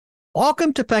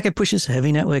Welcome to Packet Pushers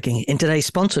Heavy Networking. In today's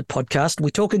sponsored podcast, we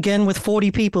talk again with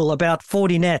 40 people about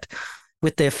Fortinet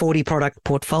with their 40 product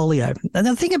portfolio. And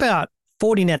the thing about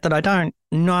Fortinet that I don't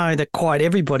know that quite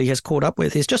everybody has caught up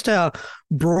with is just how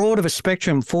broad of a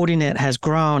spectrum Fortinet has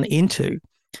grown into.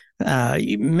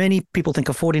 Many people think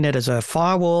of Fortinet as a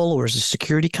firewall or as a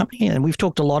security company, and we've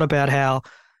talked a lot about how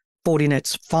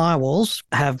Fortinet's firewalls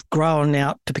have grown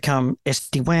out to become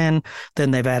SD-WAN,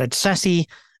 then they've added SASE,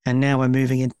 and now we're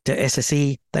moving into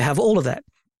SSE. They have all of that.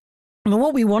 And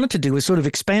what we wanted to do is sort of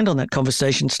expand on that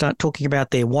conversation, start talking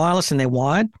about their wireless and their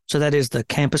wired. So that is the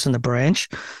campus and the branch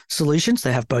solutions.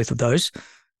 They have both of those.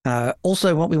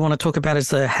 Also, what we want to talk about is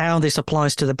how this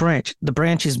applies to the branch. The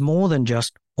branch is more than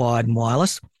just wired and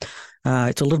wireless.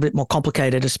 It's a little bit more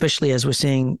complicated, especially as we're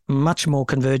seeing much more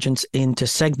convergence into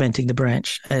segmenting the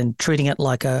branch and treating it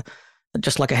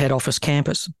just like a head office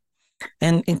campus.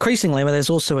 And increasingly, there's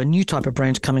also a new type of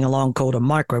branch coming along called a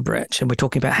micro branch, and we're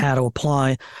talking about how to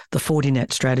apply the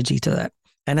Fortinet strategy to that.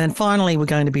 And then finally, we're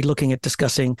going to be looking at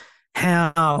discussing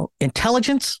how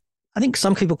intelligence, I think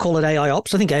some people call it AI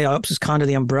ops. I think AI ops is kind of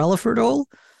the umbrella for it all,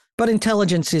 but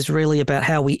intelligence is really about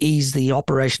how we ease the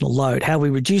operational load, how we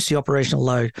reduce the operational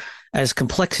load as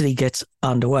complexity gets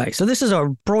underway. So this is a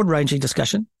broad-ranging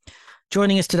discussion.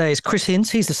 Joining us today is Chris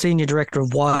Hinz. He's the Senior Director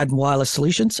of Wired and Wireless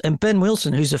Solutions, and Ben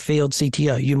Wilson, who's a Field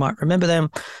CTO. You might remember them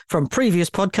from previous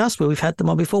podcasts where we've had them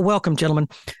on before. Welcome, gentlemen.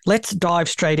 Let's dive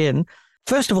straight in.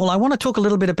 First of all, I want to talk a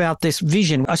little bit about this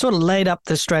vision. I sort of laid up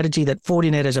the strategy that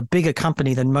Fortinet is a bigger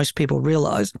company than most people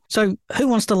realize. So who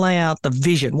wants to lay out the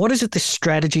vision? What is it, this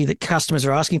strategy that customers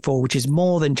are asking for, which is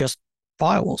more than just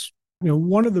firewalls?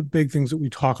 One of the big things that we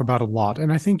talk about a lot,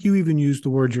 and I think you even used the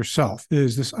word yourself,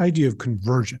 is this idea of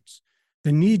convergence.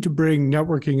 The need to bring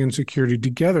networking and security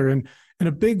together. And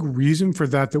a big reason for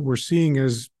that we're seeing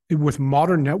is with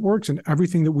modern networks and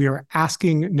everything that we are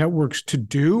asking networks to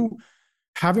do,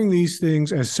 having these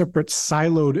things as separate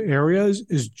siloed areas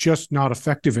is just not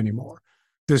effective anymore.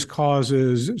 This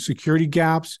causes security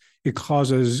gaps. It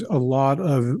causes a lot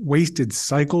of wasted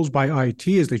cycles by IT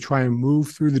as they try and move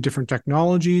through the different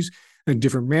technologies and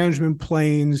different management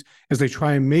planes, as they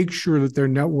try and make sure that their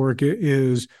network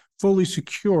is fully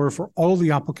secure for all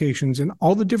the applications and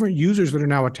all the different users that are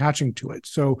now attaching to it.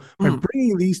 So by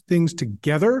bringing these things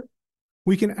together,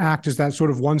 we can act as that sort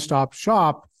of one-stop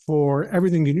shop for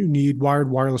everything that you need,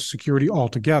 wired, wireless security all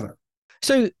together.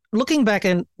 So looking back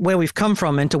at where we've come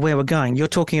from and to where we're going, you're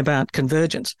talking about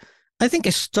convergence. I think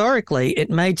historically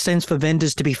it made sense for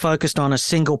vendors to be focused on a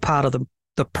single part of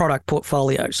the product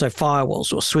portfolio, so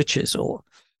firewalls or switches or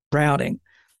routing.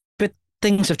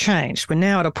 Things have changed. We're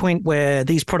now at a point where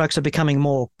these products are becoming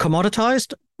more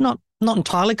commoditized, not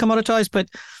entirely commoditized, but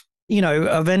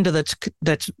a vendor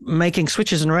that's making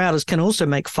switches and routers can also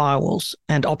make firewalls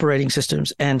and operating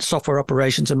systems and software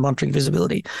operations and monitoring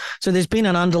visibility. So there's been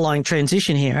an underlying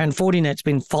transition here, and Fortinet's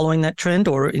been following that trend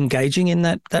or engaging in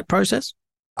that process.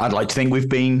 I'd like to think we've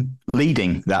been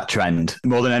leading that trend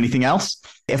more than anything else.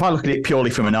 If I look at it purely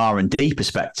from an R&D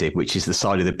perspective, which is the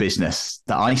side of the business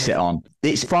that I sit on,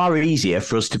 it's far easier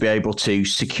for us to be able to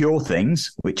secure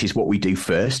things, which is what we do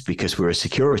first because we're a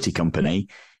security company,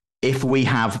 if we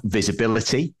have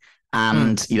visibility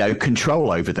and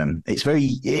control over them.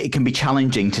 It can be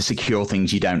challenging to secure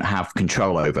things you don't have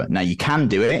control over. Now you can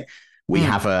do it. We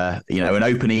have an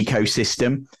open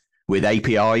ecosystem with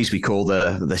APIs. We call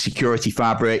the security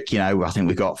fabric. I think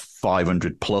we've got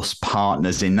 500 plus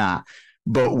partners in that.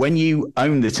 But when you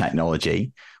own the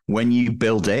technology, when you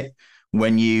build it,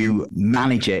 when you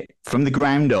manage it from the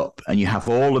ground up, and you have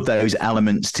all of those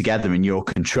elements together in your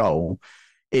control,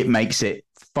 it makes it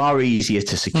far easier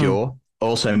to secure,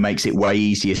 also makes it way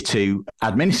easier to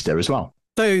administer as well.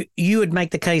 So you would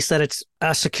make the case that it's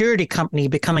a security company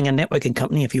becoming a networking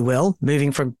company, if you will,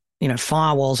 moving from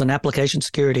firewalls and application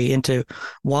security into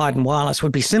wired and wireless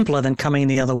would be simpler than coming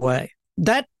the other way.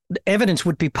 That evidence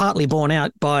would be partly borne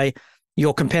out by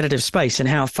your competitive space and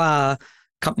how far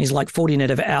companies like Fortinet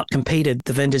have outcompeted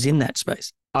the vendors in that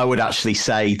space. I would actually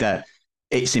say that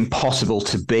it's impossible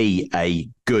to be a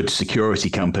good security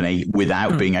company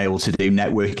without being able to do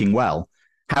networking well.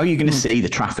 How are you going to see the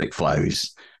traffic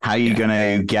flows? How are you going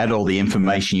to get all the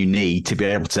information you need to be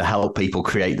able to help people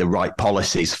create the right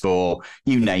policies for,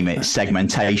 you name it,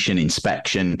 segmentation,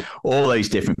 inspection, all those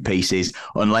different pieces,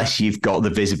 unless you've got the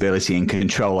visibility and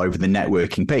control over the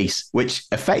networking piece, which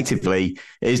effectively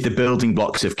is the building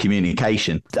blocks of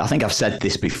communication. I think I've said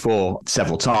this before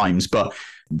several times, but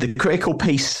the critical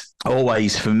piece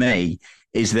always for me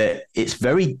is that it's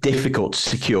very difficult to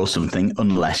secure something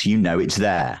unless you know it's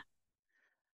there.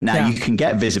 Now, you can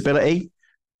get visibility,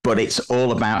 but it's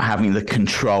all about having the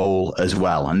control as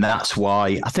well. And that's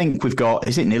why I think we've got,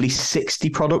 is it nearly 60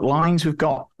 product lines we've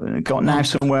got now,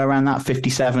 somewhere around that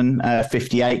 57,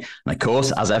 58. And of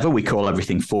course, as ever, we call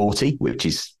everything 40, which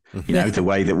is, the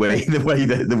way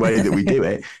that we do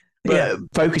it. But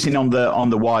focusing on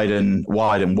the wired and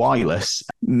wireless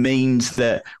means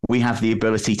that we have the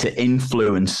ability to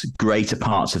influence greater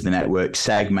parts of the network,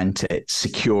 segment it,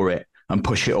 secure it, and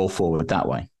push it all forward that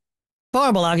way.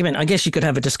 Viable argument. I guess you could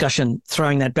have a discussion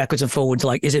throwing that backwards and forwards.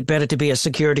 Like, is it better to be a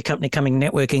security company coming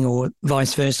networking or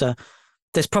vice versa?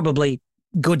 There's probably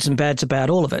goods and bads about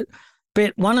all of it.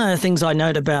 But one of the things I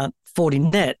note about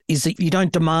Fortinet is that you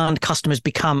don't demand customers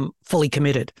become fully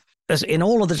committed. As in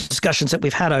all of the discussions that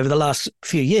we've had over the last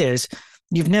few years,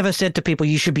 you've never said to people,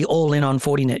 you should be all in on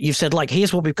Fortinet. You've said, like,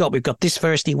 here's what we've got. We've got this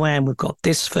for SD-WAN. We've got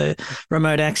this for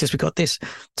remote access. We've got this.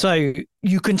 So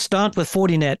you can start with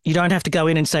Fortinet. You don't have to go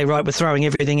in and say, right, we're throwing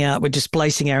everything out. We're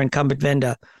displacing our incumbent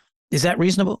vendor. Is that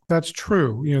reasonable? That's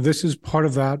true. This is part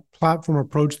of that platform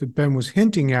approach that Ben was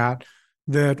hinting at,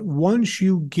 that once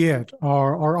you get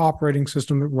our operating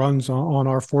system that runs on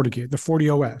our FortiGate, the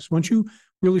FortiOS, once you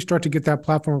really start to get that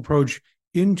platform approach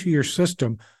into your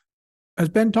system, as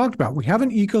Ben talked about, we have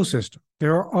an ecosystem.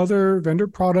 There are other vendor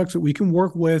products that we can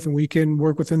work with and we can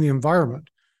work within the environment.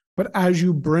 But as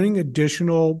you bring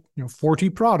additional Forti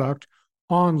product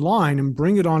online and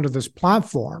bring it onto this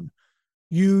platform,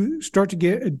 you start to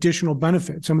get additional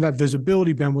benefits. Some of that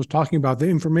visibility Ben was talking about, the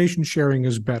information sharing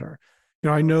is better.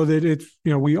 I know that it's,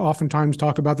 we oftentimes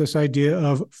talk about this idea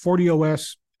of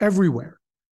FortiOS everywhere,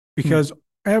 because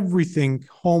everything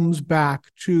homes back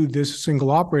to this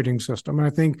single operating system. And I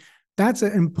think that's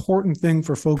an important thing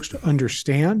for folks to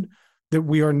understand, that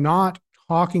we are not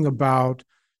talking about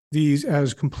these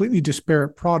as completely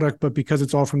disparate product, but because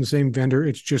it's all from the same vendor,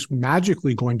 it's just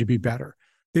magically going to be better.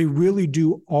 They really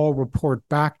do all report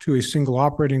back to a single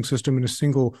operating system and a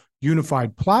single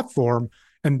unified platform.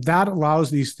 And that allows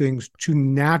these things to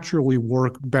naturally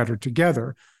work better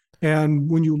together. And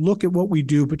when you look at what we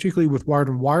do, particularly with wired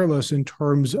and wireless, in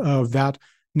terms of that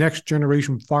next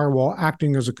generation firewall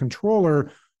acting as a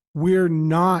controller, we're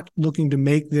not looking to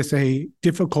make this a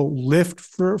difficult lift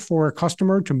for a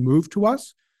customer to move to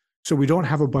us. So we don't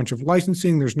have a bunch of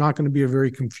licensing. There's not going to be a very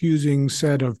confusing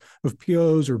set of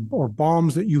POs or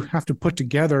BOMs that you have to put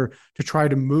together to try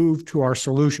to move to our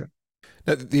solution.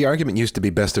 Now, the argument used to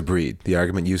be best of breed. The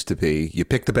argument used to be you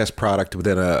pick the best product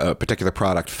within a particular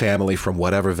product family from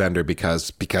whatever vendor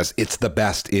because it's the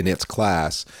best in its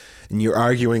class. And you're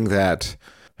arguing that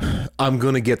I'm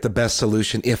going to get the best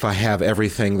solution if I have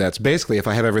everything that's running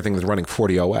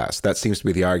FortiOS. That seems to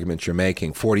be the argument you're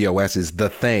making. FortiOS is the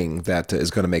thing that is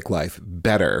going to make life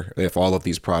better if all of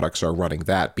these products are running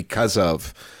that, because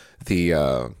of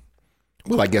the...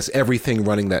 Well, I guess everything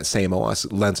running that same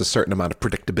OS lends a certain amount of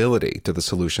predictability to the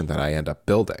solution that I end up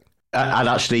building. I'd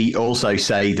actually also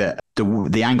say that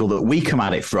the angle that we come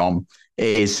at it from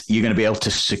is you're going to be able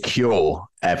to secure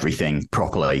everything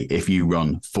properly if you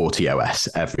run FortiOS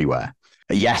everywhere.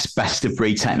 Yes, best of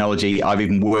breed technology. I've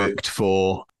even worked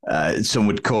for, some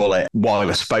would call it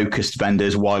wireless focused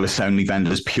vendors, wireless only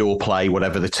vendors, pure play,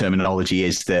 whatever the terminology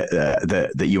is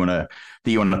that you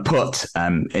want to put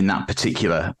in that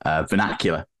particular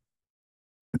vernacular.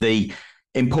 The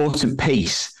important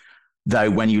piece,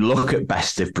 though, when you look at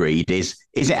best of breed is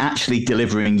it actually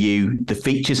delivering you the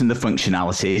features and the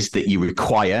functionalities that you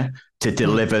require to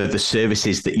deliver the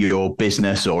services that your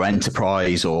business or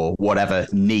enterprise or whatever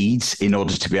needs in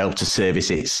order to be able to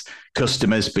service its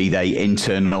customers, be they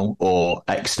internal or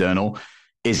external?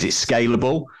 Is it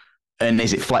scalable and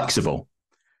is it flexible?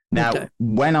 Now,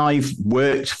 when I've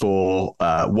worked for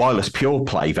wireless pure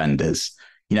play vendors,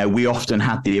 we often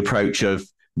had the approach of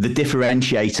the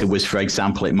differentiator was, for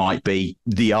example, it might be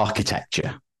the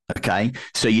architecture. Okay.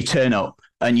 So you turn up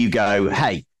and you go,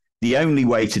 hey, the only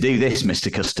way to do this,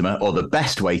 Mr. Customer, or the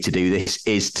best way to do this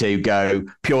is to go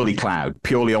purely cloud,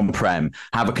 purely on-prem,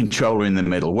 have a controller in the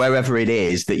middle, wherever it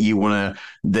is that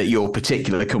that your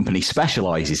particular company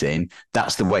specializes in,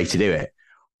 that's the way to do it.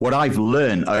 What I've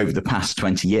learned over the past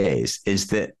 20 years is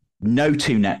that no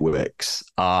two networks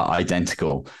are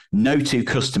identical. No two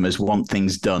customers want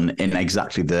things done in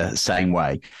exactly the same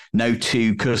way. No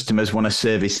two customers want to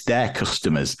service their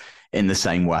customers in the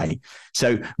same way.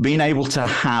 So being able to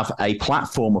have a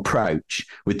platform approach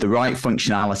with the right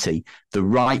functionality, the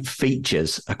right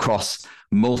features across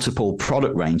multiple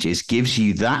product ranges gives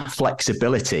you that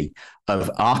flexibility of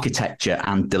architecture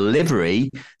and delivery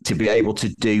to be able to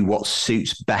do what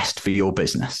suits best for your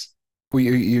business. Well,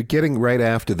 you're getting right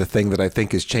after the thing that I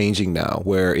think is changing now,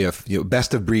 where if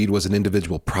best of breed was an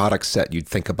individual product set you'd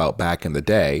think about back in the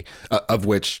day, of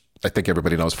which I think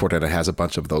everybody knows Fortinet has a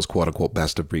bunch of those quote unquote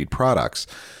best of breed products.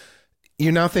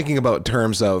 You're now thinking about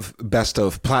terms of best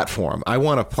of platform. I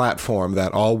want a platform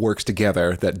that all works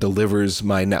together, that delivers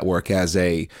my network as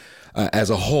a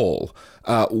whole.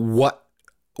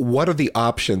 What are the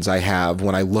options I have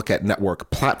when I look at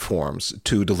network platforms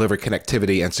to deliver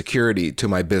connectivity and security to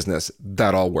my business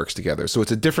that all works together? So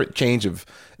it's a different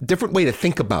way to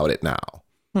think about it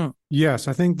now. Yes,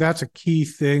 I think that's a key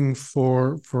thing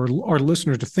for our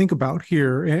listeners to think about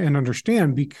here and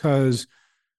understand, because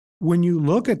when you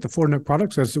look at the Fortinet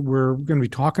product sets that we're going to be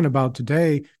talking about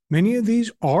today, many of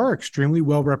these are extremely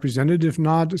well represented, if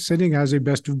not sitting as a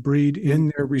best of breed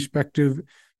in their respective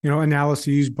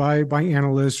analyses by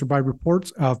analysts or by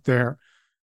reports out there.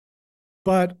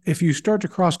 But if you start to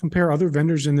cross compare other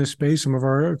vendors in this space, some of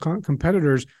our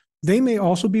competitors, they may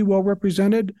also be well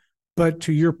represented, but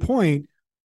to your point,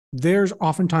 theirs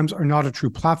oftentimes are not a true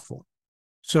platform.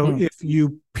 So if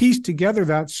you piece together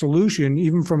that solution,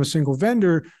 even from a single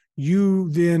vendor, you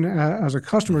then, as a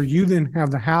customer, you then have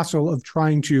the hassle of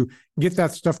trying to get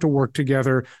that stuff to work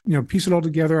together, piece it all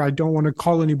together. I don't want to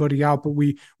call anybody out, but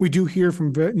we do hear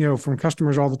from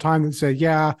customers all the time that say,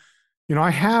 yeah, I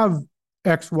have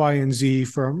X, Y, and Z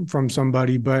from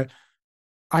somebody, but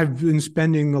I've been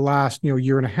spending the last,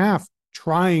 year and a half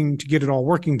trying to get it all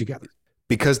working together.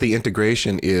 Because the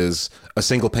integration is a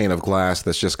single pane of glass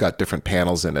that's just got different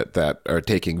panels in it that are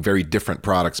taking very different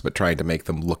products but trying to make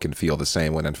them look and feel the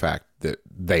same when in fact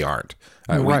they aren't.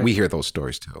 Right. We hear those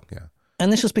stories too. Yeah.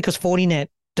 And this is because Fortinet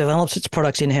develops its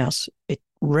products in-house. It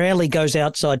rarely goes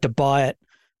outside to buy it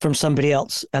from somebody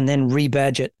else and then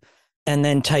rebadge it and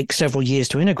then take several years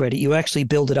to integrate it. You actually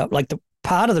build it up. Like, the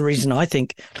part of the reason I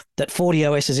think that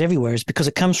FortiOS is everywhere is because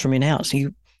it comes from in-house.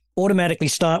 You automatically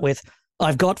start with,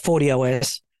 I've got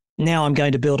FortiOS. Now I'm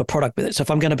going to build a product with it. So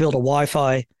if I'm going to build a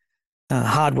Wi-Fi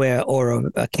hardware or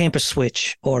a campus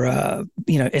switch or a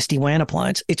SD-WAN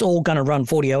appliance, it's all going to run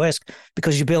FortiOS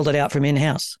because you build it out from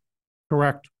in-house.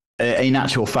 Correct. In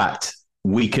actual fact,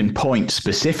 we can point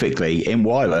specifically in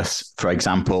wireless, for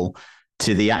example,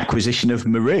 to the acquisition of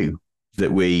Maru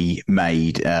that we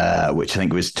made, which I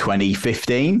think was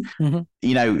 2015.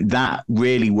 Mm-hmm. That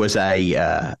really was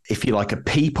if you like, a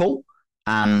people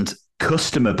and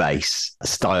customer base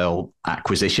style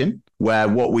acquisition, where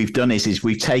what we've done is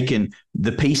we've taken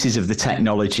the pieces of the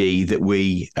technology that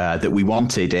we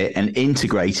wanted it and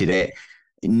integrated it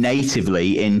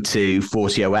natively into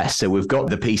FortiOS. So we've got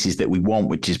the pieces that we want,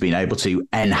 which has been able to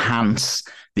enhance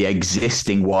the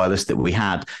existing wireless that we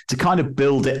had, to kind of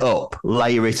build it up,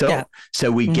 layer it up. Yeah.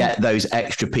 So we get those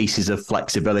extra pieces of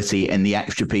flexibility and the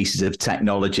extra pieces of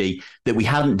technology that we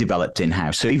hadn't developed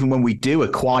in-house. So even when we do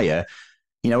acquire,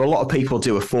 a lot of people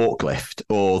do a forklift,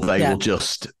 or they will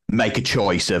just make a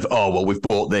choice of, we've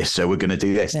bought this, so we're going to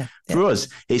do this. Yeah. For us,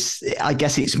 I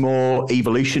guess it's more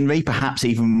evolutionary, perhaps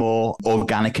even more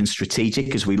organic and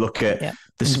strategic, as we look at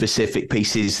the specific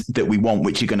pieces that we want,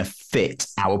 which are going to fit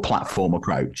our platform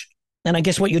approach. And I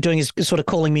guess what you're doing is sort of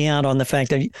calling me out on the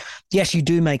fact that, yes, you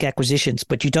do make acquisitions,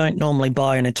 but you don't normally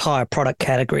buy an entire product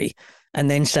category and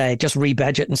then just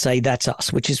rebadge it and say, that's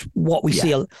us, which is what we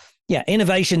see. Yeah,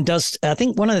 innovation does. I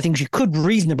think one of the things you could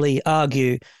reasonably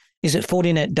argue is that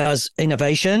Fortinet does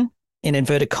innovation, in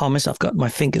inverted commas. I've got my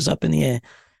fingers up in the air.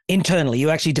 Internally, you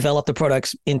actually develop the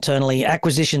products internally.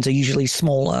 Acquisitions are usually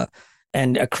smaller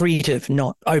and accretive,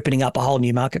 not opening up a whole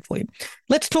new market for you.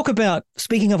 Let's talk about,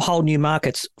 speaking of whole new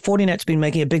markets, Fortinet's been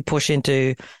making a big push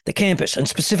into the campus, and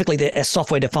specifically the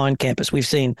software-defined campus. We've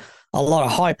seen a lot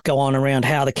of hype go on around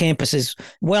how the campus is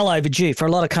well overdue. For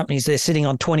a lot of companies, they're sitting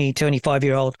on 20,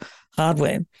 25-year-old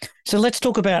hardware. So let's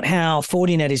talk about how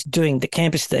Fortinet is doing the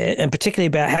campus there, and particularly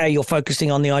about how you're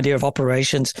focusing on the idea of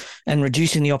operations and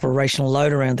reducing the operational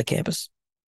load around the campus.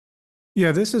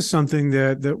 Yeah, this is something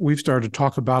that we've started to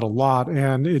talk about a lot,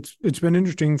 and it's been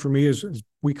interesting for me as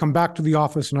we come back to the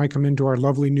office and I come into our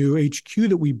lovely new HQ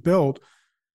that we built.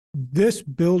 This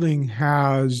building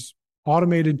has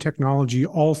automated technology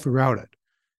all throughout it,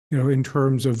 in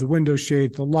terms of the window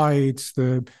shade, the lights,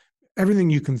 everything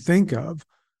you can think of.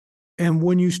 And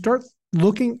when you start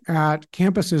looking at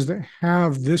campuses that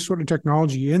have this sort of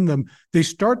technology in them, they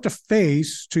start to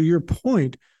face, to your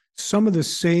point, some of the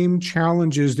same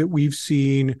challenges that we've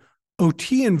seen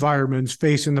OT environments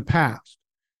face in the past.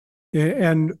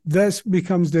 And this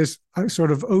becomes this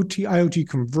sort of OT, IoT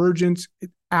convergence.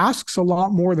 It asks a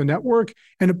lot more of the network,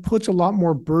 and it puts a lot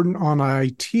more burden on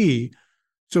IT.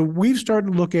 So we've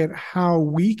started to look at how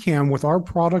we can, with our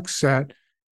product set,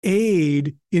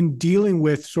 aid in dealing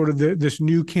with sort of this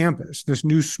new campus, this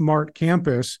new smart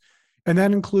campus. And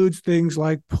that includes things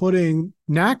like putting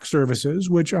NAC services,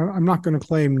 which I'm not going to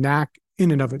claim NAC in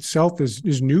and of itself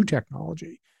is new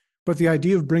technology, but the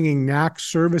idea of bringing NAC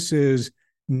services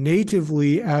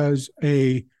natively as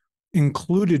a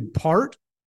included part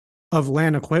of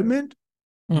LAN equipment,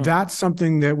 that's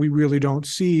something that we really don't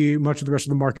see much of the rest of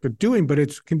the market doing, but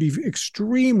it can be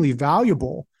extremely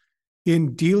valuable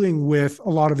in dealing with a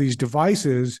lot of these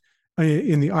devices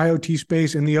in the IoT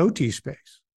space and the OT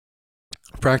space.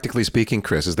 Practically speaking,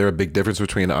 Chris, is there a big difference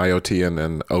between IoT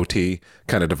and OT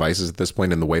kind of devices at this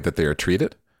point in the way that they are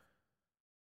treated?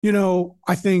 You know,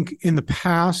 I think in the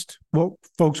past, what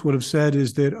folks would have said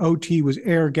is that OT was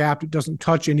air gapped. It doesn't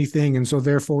touch anything. And so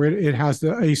therefore it has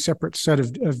a separate set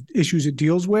of issues it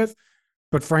deals with.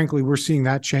 But frankly, we're seeing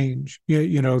that change.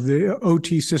 You know, the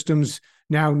OT systems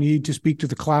now need to speak to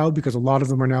the cloud because a lot of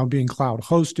them are now being cloud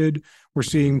hosted. We're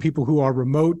seeing people who are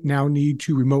remote now need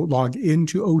to remote log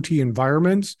into OT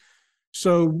environments.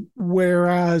 So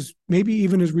whereas maybe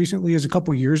even as recently as a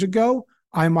couple of years ago,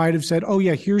 I might have said, oh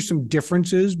yeah, here's some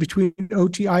differences between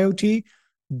OT, IoT.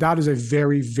 That is a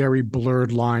very, very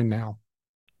blurred line now.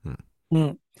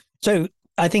 So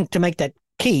I think to make that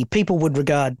key, people would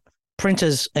regard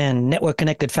printers and network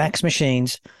connected fax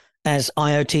machines as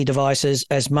IoT devices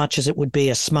as much as it would be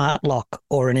a smart lock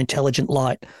or an intelligent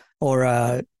light or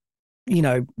a,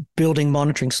 building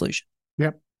monitoring solution.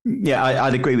 Yep. Yeah,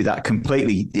 I'd agree with that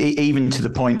completely. Even to the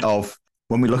point of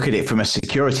when we look at it from a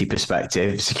security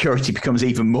perspective, security becomes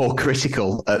even more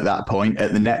critical at that point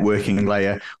at the networking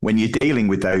layer when you're dealing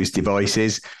with those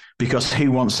devices, because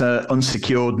who wants an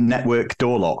unsecured network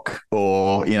door lock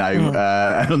or,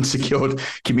 an unsecured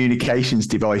communications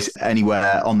device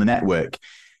anywhere on the network?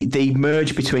 The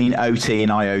merge between OT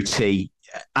and IoT,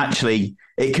 actually,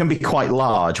 it can be quite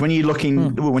large when you're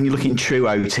looking in true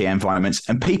OT environments,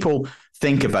 and people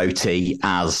think of OT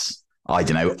as, I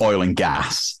don't know, oil and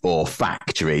gas or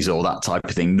factories or that type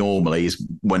of thing. Normally is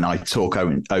when I talk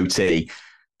OT,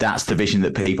 that's the vision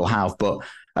that people have. But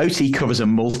OT covers a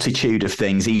multitude of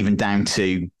things, even down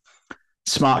to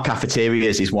smart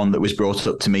cafeterias is one that was brought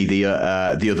up to me the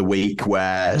other week,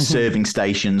 where serving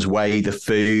stations weigh the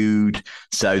food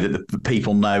so that the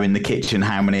people know in the kitchen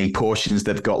how many portions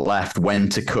they've got left, when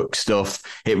to cook stuff.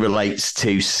 It relates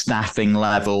to staffing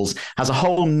levels, has a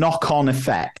whole knock-on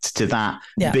effect to that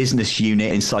business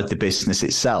unit inside the business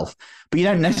itself. But you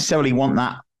don't necessarily want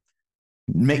that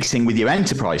mixing with your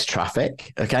enterprise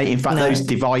traffic. Okay. In fact, those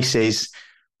devices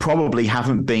probably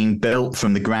haven't been built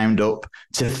from the ground up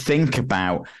to think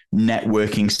about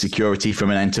networking security from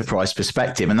an enterprise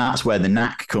perspective. And that's where the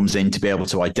NAC comes in to be able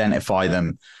to identify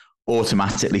them,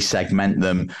 automatically segment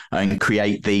them, and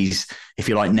create these, if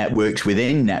you like, networks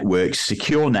within networks,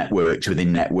 secure networks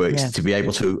within networks to be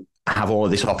able to have all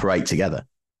of this operate together.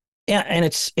 Yeah, and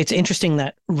it's interesting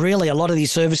that really a lot of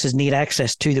these services need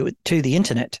access to the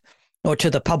internet or to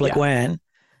the public WAN.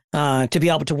 To be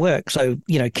able to work. So,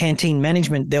 canteen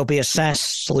management, there'll be a SaaS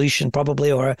solution probably,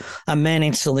 or a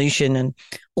managed solution, and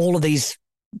all of these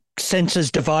sensors,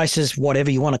 devices,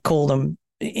 whatever you want to call them,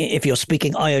 if you're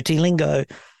speaking IoT lingo,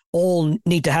 all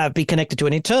need to be connected to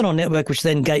an internal network, which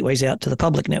then gateways out to the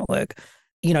public network.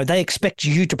 They expect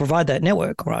you to provide that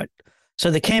network, right?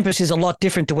 So the campus is a lot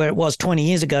different to where it was 20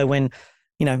 years ago when,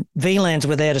 VLANs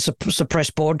were there to suppress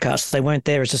broadcasts. They weren't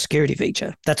there as a security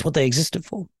feature. That's what they existed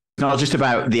for. Not just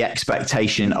about the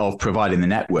expectation of providing the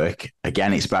network.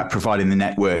 Again, it's about providing the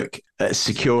network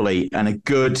securely. And a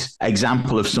good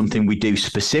example of something we do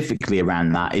specifically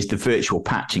around that is the virtual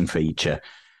patching feature.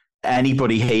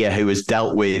 Anybody here who has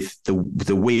dealt with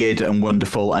the weird and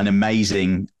wonderful and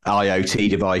amazing IoT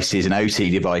devices and OT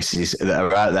devices that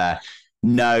are out there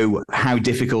know how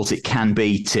difficult it can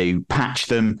be to patch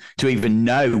them, to even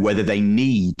know whether they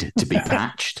need to be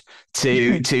patched,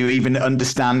 to even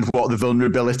understand what the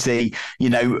vulnerability,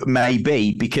 may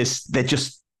be, because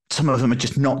some of them are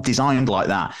just not designed like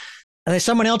that. And they're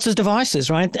someone else's devices,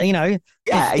 right?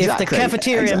 If the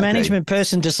cafeteria management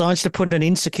person decides to put an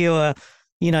insecure,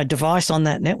 device on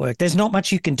that network, there's not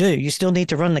much you can do. You still need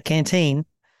to run the canteen,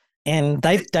 and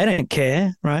they don't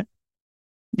care, right?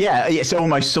 Yeah, it's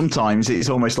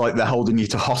almost like they're holding you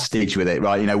to hostage with it,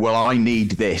 right? Well, I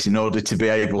need this in order to be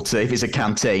able to, if it's a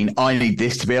canteen, I need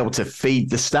this to be able to feed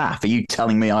the staff. Are you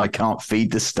telling me I can't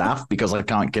feed the staff because I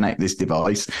can't connect this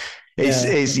device? There's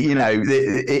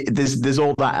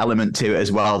all that element to it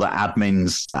as well that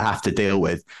admins have to deal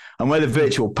with. And where the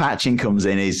virtual patching comes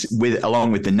in is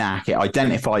along with the NAC, it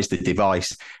identifies the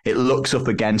device. It looks up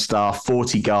against our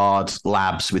FortiGuard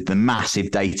labs with the massive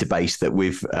database that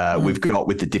we've got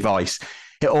with the device.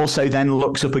 It also then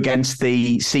looks up against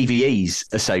the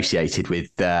CVEs associated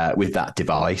with that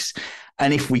device.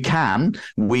 And if we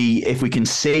can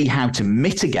see how to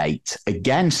mitigate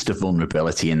against a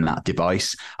vulnerability in that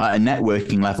device at a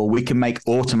networking level, we can make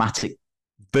automatic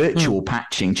virtual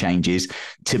patching changes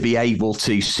to be able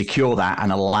to secure that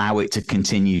and allow it to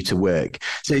continue to work.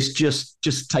 So it's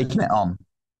just taking it on.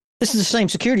 This is the same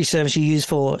security service you use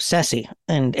for SASE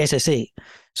and SSE.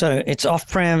 So it's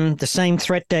off-prem, the same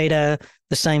threat data,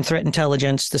 the same threat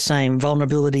intelligence, the same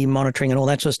vulnerability monitoring and all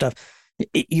that sort of stuff.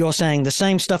 You're saying the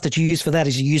same stuff that you use for that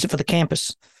is you use it for the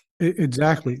campus.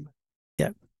 Exactly.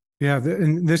 Yeah. Yeah.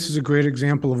 And this is a great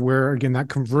example of where, again, that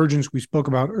convergence we spoke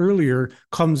about earlier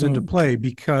comes into play,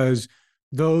 because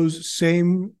those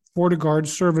same FortiGuard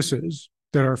services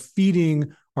that are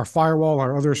feeding our firewall,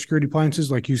 our other security appliances,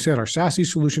 like you said, our SASE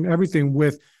solution, everything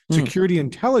with security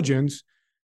intelligence,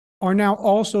 are now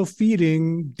also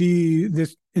feeding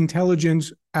this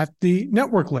intelligence at the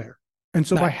network layer. And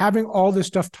so by having all this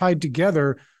stuff tied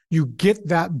together, you get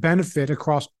that benefit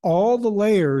across all the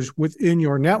layers within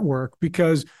your network.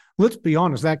 Because let's be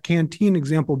honest, that canteen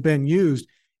example Ben used,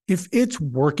 if it's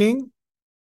working,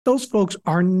 those folks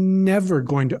are never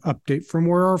going to update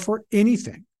firmware or for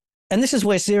anything. And this is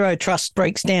where zero trust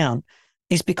breaks down,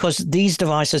 is because these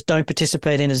devices don't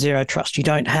participate in a zero trust. You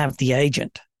don't have the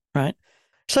agent, right?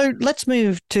 So let's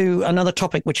move to another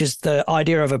topic, which is the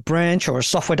idea of a branch or a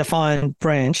software-defined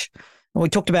branch. We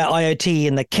talked about IoT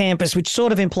in the campus, which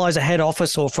sort of implies a head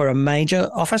office or for a major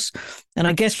office. And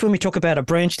I guess when we talk about a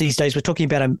branch these days, we're talking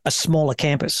about a smaller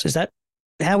campus. Is that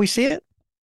how we see it?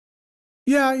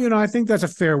 Yeah, I think that's a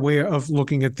fair way of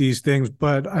looking at these things.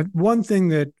 But one thing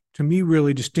that to me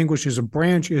really distinguishes a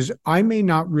branch is I may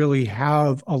not really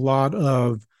have a lot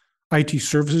of IT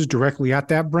services directly at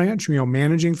that branch,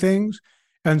 managing things.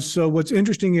 And so what's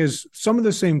interesting is some of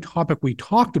the same topic we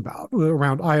talked about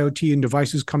around IoT and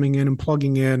devices coming in and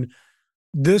plugging in,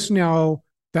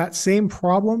 that same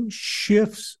problem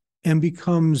shifts and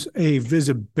becomes a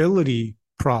visibility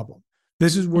problem.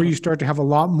 This is where you start to have a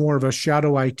lot more of a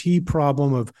shadow IT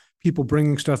problem of people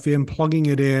bringing stuff in, plugging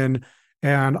it in.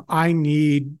 And I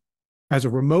need, as a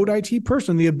remote IT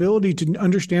person, the ability to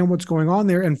understand what's going on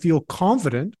there and feel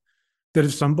confident that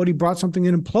if somebody brought something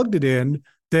in and plugged it in,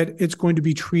 that it's going to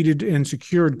be treated and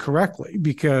secured correctly.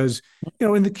 Because,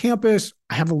 in the campus,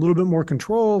 I have a little bit more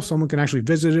control. Someone can actually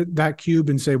visit that cube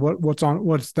and say,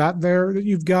 what's that there that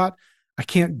you've got? I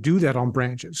can't do that on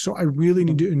branches. So I really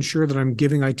need to ensure that I'm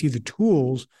giving IT the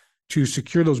tools to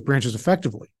secure those branches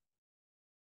effectively.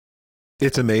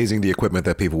 It's amazing the equipment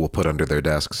that people will put under their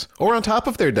desks or on top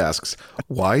of their desks.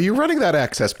 Why are you running that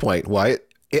access point? Why?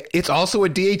 It's also a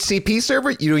DHCP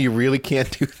server? You really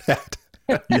can't do that.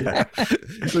 Yeah.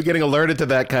 So getting alerted to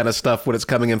that kind of stuff when it's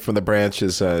coming in from the branch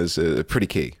is pretty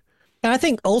key. And I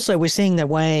think also we're seeing the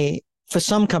way for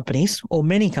some companies or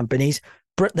many companies,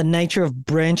 the nature of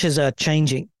branches are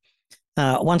changing.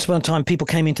 Once upon a time, people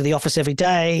came into the office every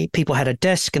day. People had a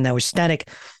desk and they were static.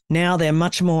 Now they're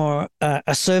much more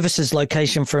a services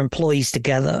location for employees to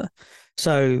gather.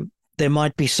 So there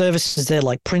might be services there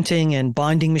like printing and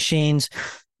binding machines.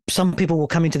 Some people will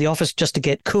come into the office just to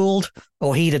get cooled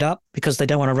or heated up because they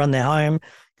don't want to run their home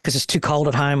because it's too cold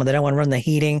at home or they don't want to run the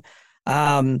heating.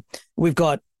 We've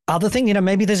got other things,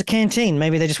 maybe there's a canteen.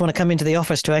 Maybe they just want to come into the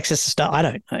office to access the stuff. I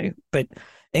don't know. But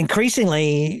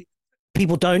increasingly,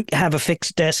 people don't have a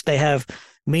fixed desk. They have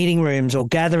meeting rooms or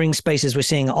gathering spaces. We're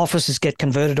seeing offices get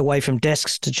converted away from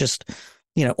desks to just,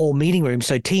 all meeting rooms.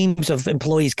 So teams of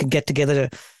employees can get together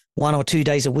 1 or 2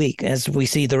 days a week as we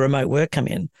see the remote work come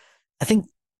in. I think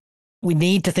we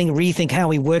need to rethink how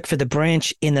we work for the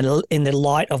branch in the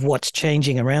light of what's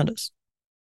changing around us.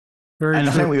 I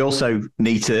think we also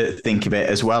need to think of it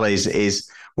as well is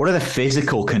what are the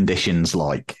physical conditions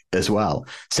like as well?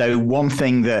 So one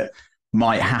thing that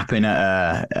might happen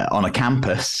on a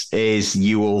campus is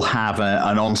you will have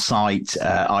an on-site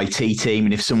IT team,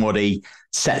 and if somebody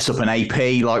sets up an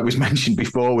AP, like was mentioned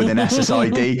before, with an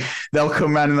SSID, they'll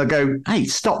come around and they'll go, "Hey,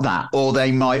 stop that!" Or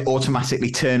they might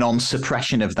automatically turn on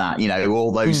suppression of that.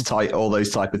 All those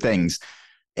type of things.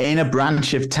 In a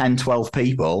branch of 10, 12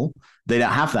 people, they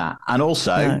don't have that, and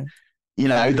also. No.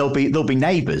 There'll be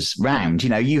neighbours round.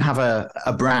 You have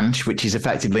a branch which is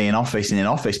effectively an office in an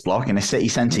office block in a city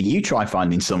centre. You try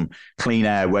finding some clean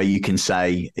air where you can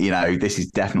say, this is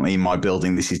definitely in my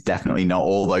building. This is definitely not.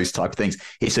 All those type of things.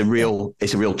 It's a real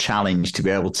challenge to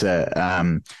be able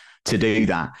to do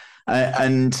that.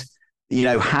 And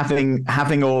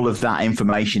having all of that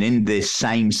information in this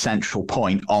same central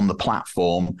point on the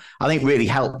platform, I think really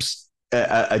helps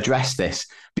address this,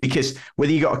 because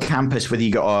whether you've got a campus, whether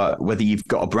you've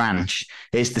got a branch,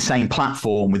 it's the same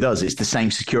platform with us. It's the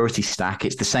same security stack.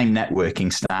 It's the same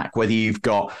networking stack. Whether you've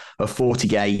got a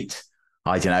FortiGate,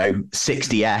 I don't know,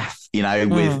 60F,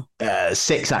 with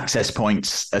 6 access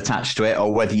points attached to it,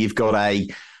 or whether you've got a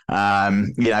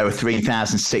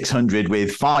 3600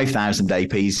 with 5,000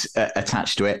 APs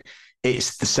attached to it.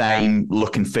 It's the same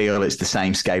look and feel. It's the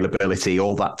same scalability,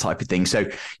 all that type of thing. So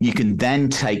you can then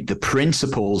take the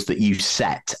principles that you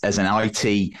set as an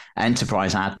IT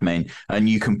enterprise admin, and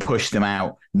you can push them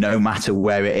out no matter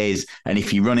where it is. And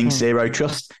if you're running zero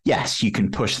trust, yes, you can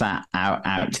push that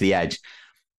out to the edge.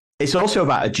 It's also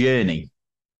about a journey.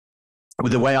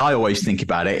 The way I always think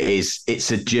about it is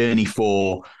it's a journey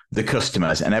for the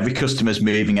customers, and every customer's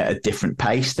moving at a different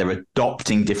pace. They're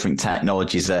adopting different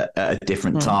technologies at a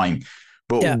different time.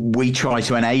 But we try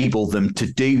to enable them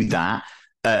to do that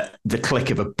at the click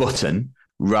of a button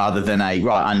rather than I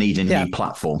need a new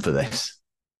platform for this.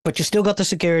 But you still got the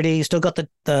security, you still got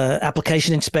the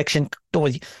application inspection.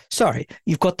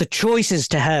 You've got the choices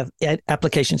to have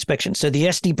application inspection. So the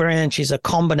SD branch is a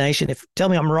combination. Tell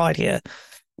me I'm right here.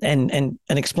 And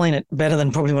explain it better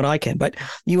than probably what I can. But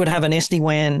you would have an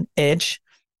SD-WAN edge,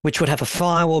 which would have a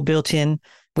firewall built in,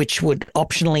 which would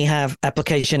optionally have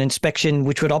application inspection,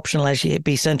 which would optionally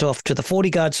be sent off to the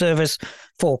FortiGuard service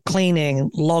for cleaning,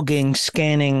 logging,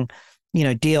 scanning,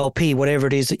 DLP, whatever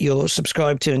it is that you're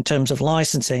subscribed to in terms of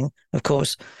licensing, of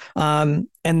course. And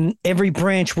every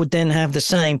branch would then have the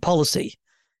same policy.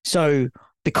 So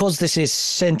because this is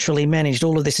centrally managed,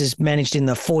 all of this is managed in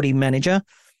the FortiManager,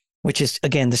 which is,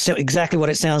 again, exactly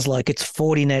what it sounds like. It's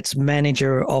Fortinet's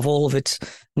manager of all of its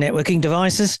networking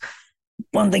devices.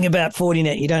 One thing about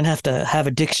Fortinet, you don't have to have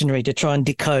a dictionary to try and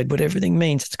decode what everything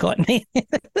means. It's quite neat.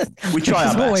 We try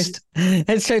our best.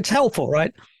 And so it's helpful,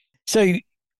 right? So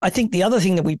I think the other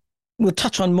thing that we'll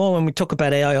touch on more when we talk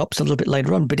about AI ops a little bit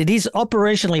later on, but it is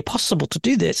operationally possible to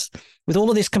do this with all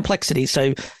of this complexity.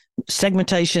 So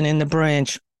segmentation in the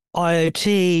branch,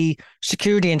 IoT,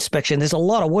 security inspection. There's a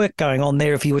lot of work going on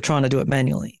there if you were trying to do it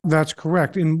manually. That's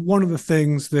correct. And one of the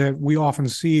things that we often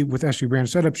see with SD-WAN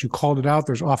setups, you called it out,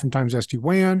 there's oftentimes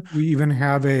SD-WAN. We even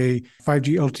have a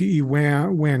 5G LTE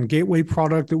WAN gateway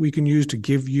product that we can use to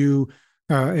give you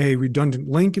a redundant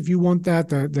link if you want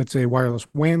that's a wireless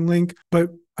WAN link.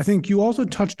 But I think you also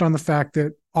touched on the fact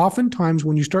that oftentimes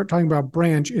when you start talking about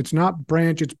branch, it's not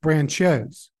branch, it's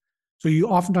branches. So you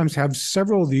oftentimes have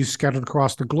several of these scattered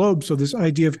across the globe. So this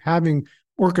idea of having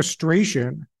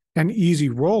orchestration and easy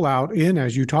rollout in,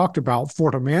 as you talked about,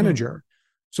 FortiManager,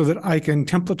 so that I can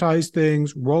templatize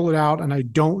things, roll it out, and I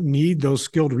don't need those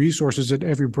skilled resources at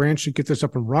every branch to get this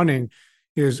up and running,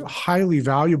 is highly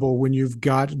valuable when you've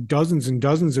got dozens and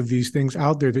dozens of these things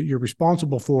out there that you're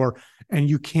responsible for and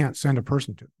you can't send a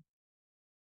person to.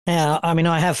 Yeah, I mean,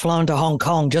 I have flown to Hong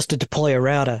Kong just to deploy a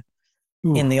router.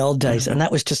 In the old days. And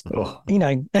that was just,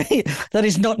 that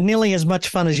is not nearly as much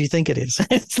fun as you think it is.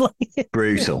 It's like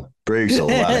brutal.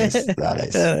 That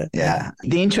is. Yeah.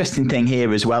 The interesting thing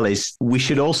here as well is we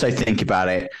should also think about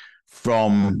it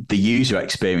from the user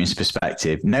experience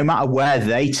perspective. No matter where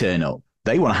they turn up,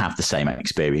 they want to have the same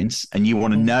experience, and you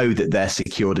want to know that they're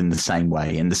secured in the same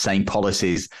way and the same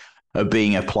policies are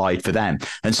being applied for them.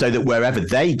 And so that wherever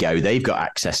they go, they've got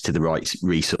access to the right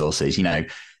resources.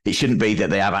 It shouldn't be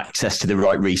that they have access to the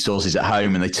right resources at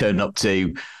home and they turn up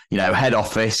to, head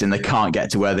office and they can't get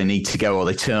to where they need to go, or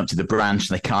they turn up to the branch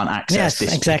and they can't access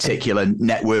particular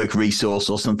network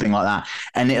resource or something like that.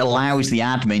 And it allows the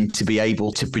admin to be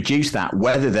able to produce that,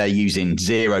 whether they're using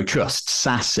Zero Trust,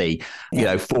 SASE,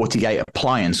 FortiGate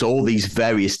appliance, all these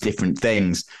various different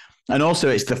things. And also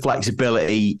it's the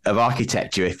flexibility of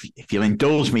architecture. If you'll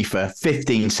indulge me for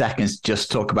 15 seconds,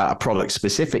 just talk about a product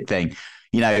specific thing.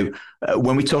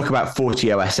 When we talk about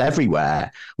FortiOS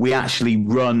everywhere, we actually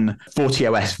run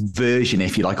FortiOS version,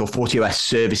 if you like, or FortiOS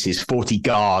services,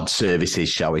 FortiGuard services,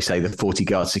 shall we say, the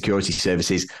FortiGuard security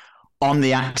services on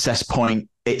the access point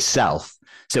itself.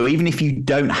 So even if you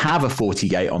don't have a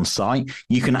FortiGate on site,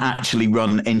 you can actually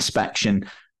run inspection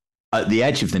at the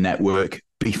edge of the network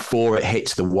before it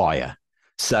hits the wire.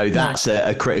 So that's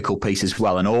a critical piece as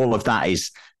well. And all of that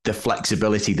is the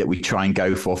flexibility that we try and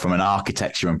go for from an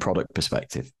architecture and product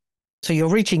perspective. So you're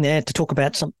reaching there to talk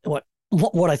about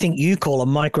what I think you call a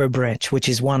micro branch, which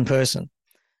is one person.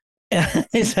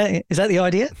 Is that the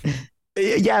idea?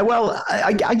 Yeah, well,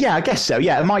 I guess so.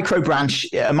 Yeah, a micro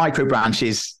branch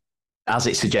is, as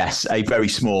it suggests, a very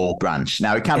small branch.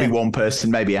 Now, it can be one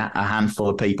person, maybe a handful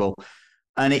of people,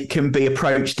 and it can be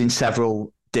approached in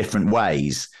several different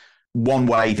ways. one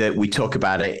way that we talk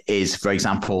about it is, for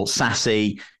example,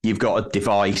 SASE. You've got a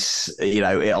device,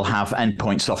 it'll have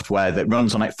endpoint software that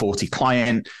runs on it,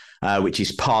 FortiClient, which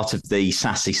is part of the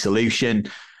SASE solution.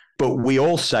 But we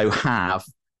also have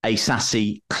a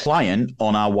SASE client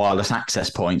on our wireless access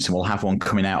points, and we'll have one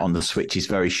coming out on the switches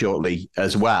very shortly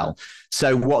as well.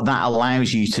 So what that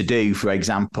allows you to do, for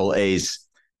example, is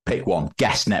pick one,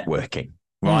 guest networking,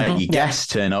 right? Your guests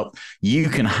turn up, you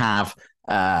can have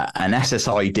an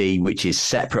SSID, which is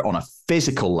separate on a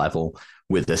physical level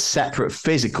with a separate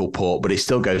physical port, but it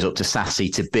still goes up to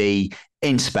SASE to be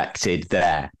inspected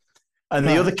there. And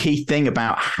the other key thing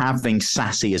about having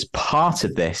SASE as part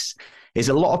of this is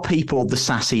a lot of people, the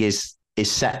SASE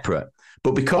is separate,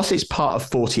 but because it's part of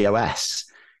FortiOS,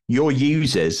 your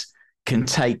users can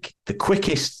take the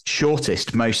quickest,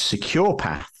 shortest, most secure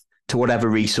path to whatever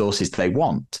resources they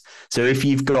want. So if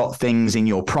you've got things in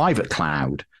your private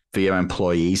cloud for your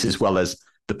employees, as well as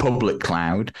the public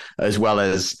cloud, as well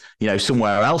as,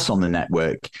 somewhere else on the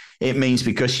network, it means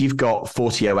because you've got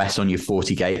FortiOS on your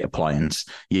FortiGate appliance,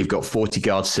 you've got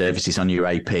FortiGuard services on your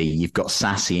AP, you've got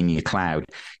SASE in your cloud,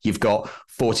 you've got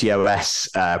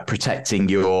FortiOS protecting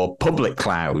your public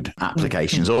cloud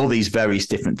applications, all these various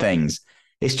different things.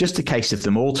 It's just a case of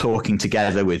them all talking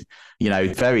together with,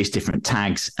 various different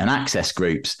tags and access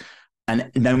groups. And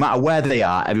no matter where they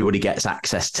are, everybody gets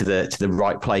access to the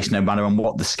right place, no matter on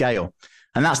what the scale.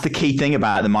 And that's the key thing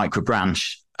about the micro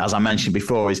branch, as I mentioned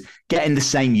before, is getting the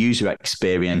same user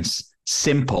experience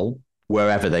simple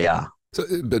wherever they are. So,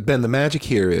 but Ben, the magic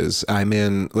here is I'm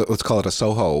in, let's call it a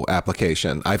Soho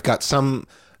application. I've got some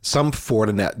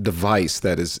Fortinet device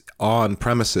that is on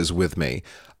premises with me.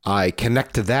 I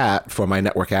connect to that for my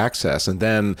network access, and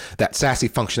then that SASE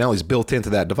functionality is built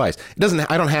into that device.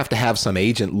 I don't have to have some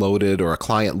agent loaded or a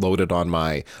client loaded on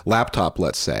my laptop,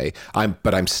 let's say.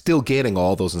 But I'm still getting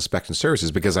all those inspection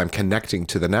services because I'm connecting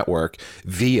to the network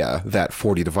via that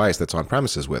Forti device that's on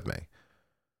premises with me.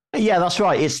 Yeah, that's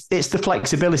right. It's the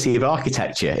flexibility of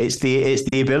architecture. It's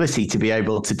the ability to be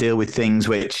able to deal with things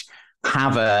which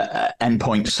have a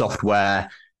endpoint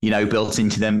software built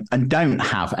into them and don't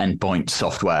have endpoint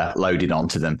software loaded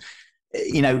onto them.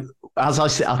 As I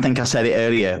think I said it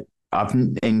earlier, I've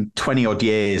in 20 odd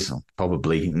years,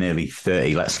 probably nearly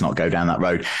 30, let's not go down that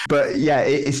road. But yeah,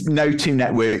 it's no two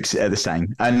networks are the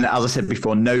same. And as I said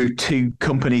before, no two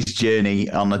companies' journey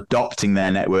on adopting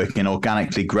their network and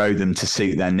organically grow them to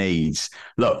suit their needs.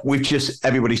 Look,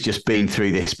 everybody's just been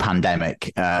through this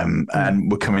pandemic and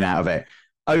we're coming out of it.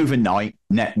 Overnight,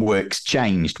 networks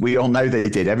changed. We all know they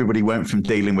did. Everybody went from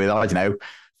dealing with,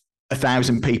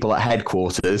 1,000 people at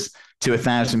headquarters to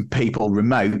 1,000 people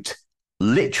remote,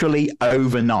 literally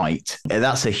overnight.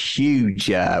 That's a huge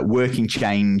working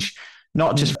change,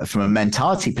 not just from a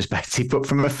mentality perspective, but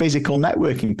from a physical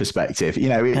networking perspective.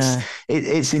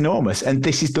 It's enormous. And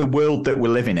this is the world that we're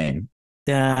living in.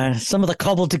 Yeah, some of the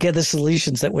cobbled together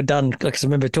solutions that were done, because I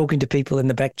remember talking to people in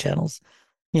the back channels.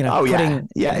 Putting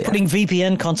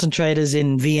VPN concentrators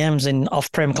in VMs in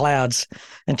off-prem clouds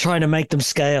and trying to make them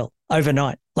scale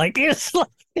overnight. And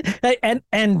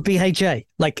BHA,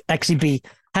 actually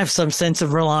have some sense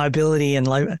of reliability, and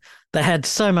they had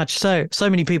so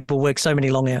many people work so many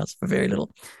long hours for very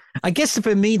little. I guess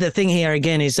for me, the thing here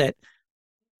again is that,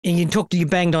 and you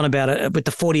banged on about it with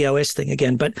the FortiOS thing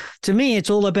again, but to me, it's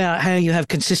all about how you have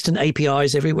consistent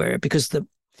APIs everywhere, because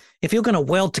if you're going to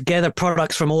weld together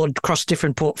products from all across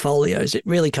different portfolios, it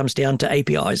really comes down to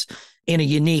APIs in a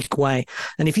unique way.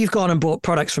 And if you've gone and bought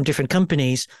products from different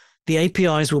companies, the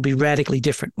APIs will be radically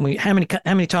different. How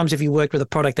many times have you worked with a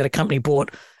product that a company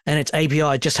bought and its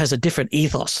API just has a different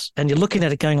ethos, and you're looking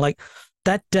at it going like,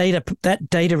 that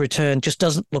data return just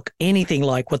doesn't look anything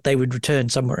like what they would return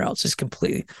somewhere else. It's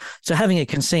completely. So having it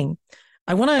can sing.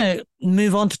 I want to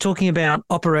move on to talking about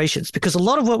operations, because a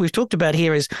lot of what we've talked about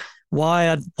here is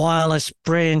wired, wireless,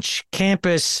 branch,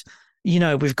 campus.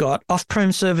 We've got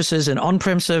off-prem services and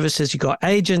on-prem services. You've got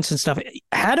agents and stuff.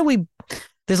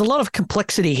 There's a lot of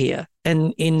complexity here.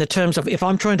 And in the terms of, if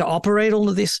I'm trying to operate all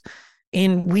of this,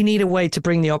 we need a way to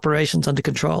bring the operations under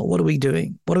control. What are we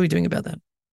doing? What are we doing about that?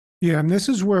 Yeah, and this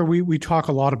is where we talk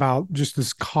a lot about just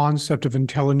this concept of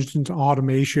intelligent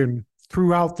automation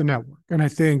throughout the network. And I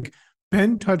think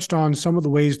Ben touched on some of the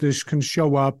ways this can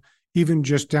show up even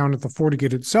just down at the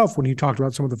FortiGate itself, when he talked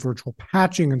about some of the virtual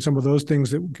patching and some of those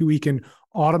things that we can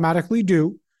automatically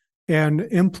do and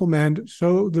implement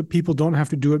so that people don't have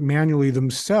to do it manually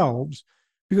themselves.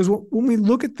 Because when we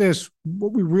look at this,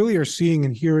 what we really are seeing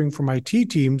and hearing from IT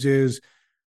teams is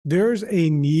there's a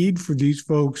need for these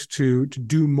folks to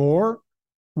do more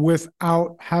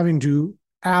without having to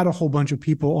add a whole bunch of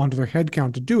people onto their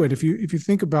headcount to do it. If you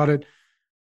think about it,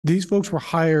 These folks were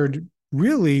hired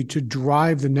really to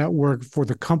drive the network for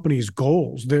the company's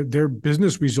goals, their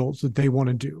business results that they want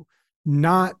to do,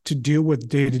 not to deal with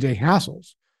day-to-day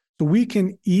hassles. So we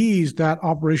can ease that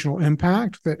operational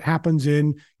impact that happens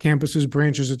in campuses,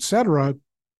 branches, et cetera,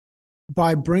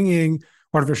 by bringing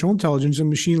artificial intelligence and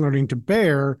machine learning to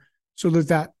bear so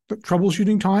that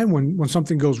troubleshooting time when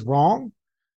something goes wrong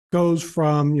goes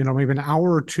from, maybe an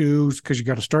hour or two, because you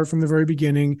got to start from the very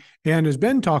beginning. And as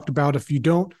Ben talked about, if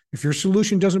your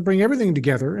solution doesn't bring everything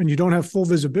together and you don't have full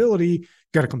visibility, you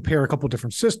got to compare a couple of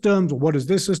different systems. What does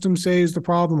this system say is the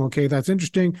problem? Okay, that's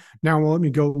interesting. Now, let me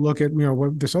go look at,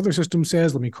 what this other system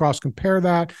says. Let me cross compare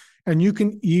that. And you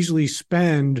can easily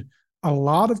spend a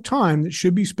lot of time that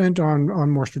should be spent on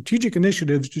more strategic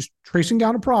initiatives, just tracing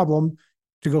down a problem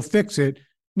to go fix it.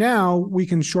 Now we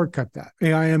can shortcut that.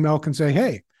 AI/ML can say,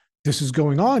 hey, this is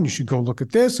going on. You should go look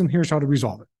at this, and here's how to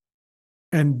resolve it.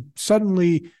 And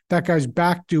suddenly that guy's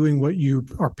back doing what you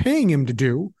are paying him to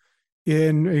do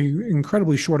in an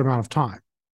incredibly short amount of time.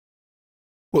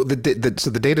 Well, so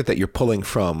the data that you're pulling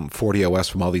from FortiOS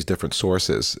from all these different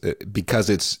sources, because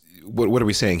it's, what are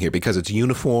we saying here? Because it's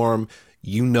uniform,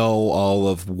 all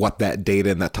of what that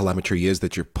data and that telemetry is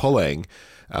that you're pulling,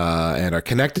 and are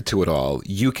connected to it all,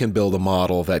 you can build a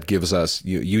model that gives us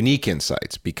unique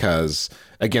insights because,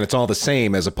 again, it's all the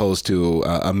same as opposed to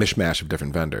a mishmash of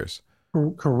different vendors.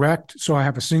 Correct. So I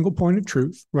have a single point of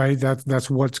truth, right? That's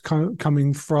what's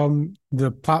coming from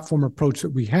the platform approach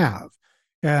that we have.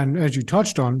 And as you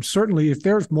touched on, certainly if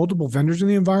there's multiple vendors in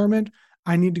the environment,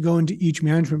 I need to go into each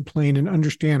management plane and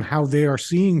understand how they are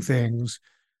seeing things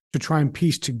to try and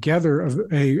piece together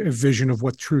a vision of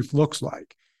what truth looks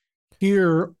like.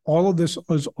 Here, all of this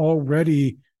is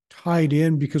already tied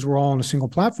in because we're all on a single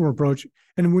platform approach.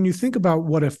 And when you think about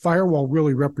what a firewall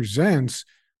really represents,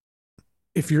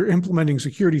 if you're implementing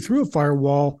security through a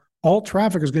firewall, all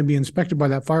traffic is going to be inspected by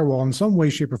that firewall in some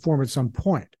way, shape, or form at some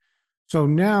point. So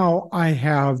now I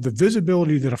have the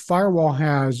visibility that a firewall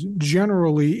has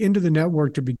generally into the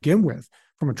network to begin with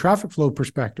from a traffic flow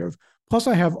perspective. Plus,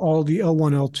 I have all the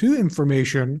L1, L2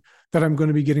 information that I'm going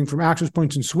to be getting from access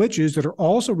points and switches that are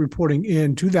also reporting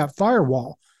in to that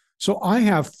firewall. So I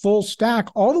have full stack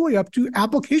all the way up to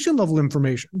application level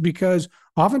information because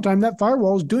oftentimes that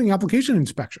firewall is doing application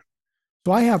inspection.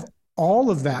 So I have all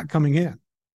of that coming in.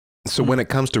 So when it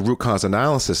comes to root cause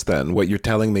analysis, then what you're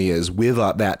telling me is with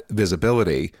that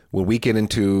visibility, when we get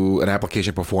into an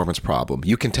application performance problem,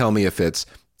 you can tell me if it's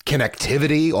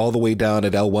connectivity all the way down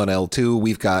at L1, L2,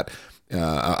 we've got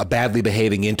a badly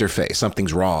behaving interface,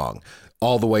 something's wrong,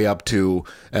 all the way up to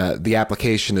the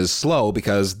application is slow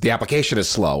because the application is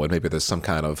slow, and maybe there's some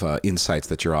kind of insights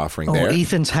that you're offering there.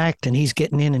 Ethan's hacked and he's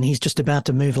getting in and he's just about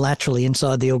to move laterally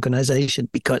inside the organization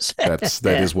because that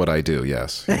is what I do.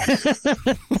 Yes.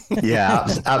 Yeah,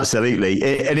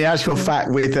 absolutely. And in actual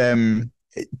fact, with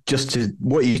just to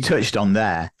what you touched on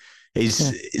there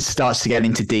is it starts to get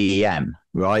into DEM,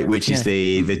 right? Which is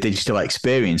the digital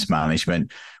experience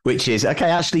management, which is, okay,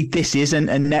 actually, this isn't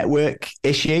a network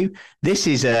issue. This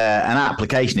is an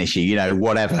application issue,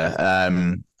 whatever.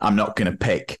 I'm not going to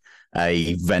pick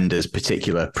a vendor's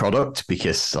particular product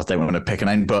because I don't want to pick a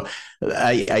name, but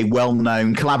a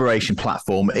well-known collaboration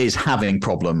platform is having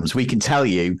problems. We can tell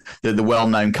you that the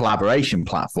well-known collaboration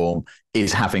platform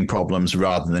is having problems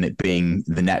rather than it being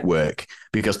the network,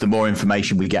 because the more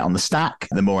information we get on the stack,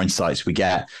 the more insights we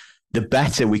get, the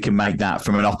better we can make that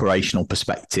from an operational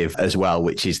perspective as well,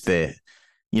 which is the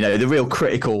real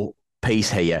critical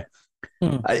piece here.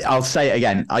 I'll say it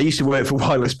again. I used to work for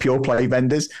wireless pure play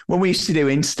vendors. When we used to do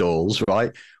installs,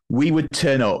 right, we would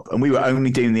turn up and we were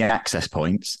only doing the access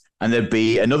points, and there'd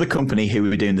be another company who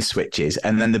were doing the switches,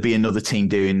 and then there'd be another team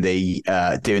doing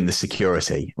the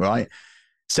security, right?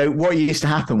 So what used to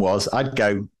happen was I'd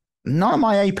go, none of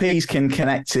my APs can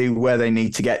connect to where they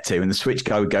need to get to. And the switch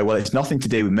guy would go, well, it's nothing to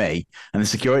do with me. And the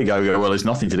security guy would go, well, it's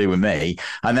nothing to do with me.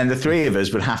 And then the three of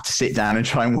us would have to sit down and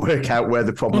try and work out where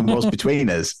the problem was between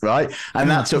us, right? And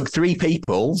that took three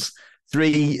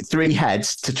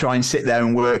heads to try and sit there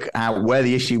and work out where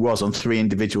the issue was on three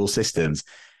individual systems.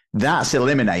 That's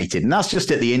eliminated. And that's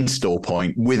just at the install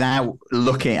point without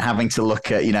having to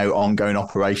look at, ongoing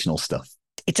operational stuff.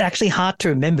 It's actually hard to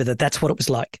remember that that's what it was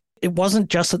like. It wasn't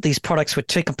just that these products were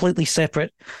two completely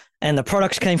separate and the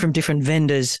products came from different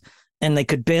vendors and they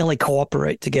could barely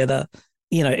cooperate together,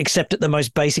 except at the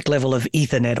most basic level of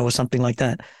Ethernet or something like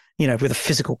that, with a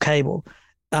physical cable.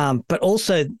 But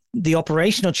also the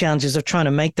operational challenges of trying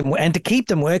to make them and to keep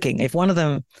them working. If one of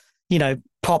them,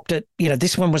 popped it,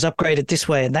 this one was upgraded this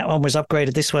way and that one was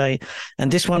upgraded this way.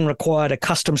 And this one required a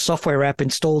custom software app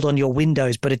installed on your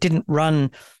Windows, but it didn't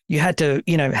run. You had to,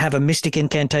 have a mystic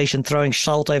incantation throwing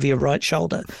salt over your right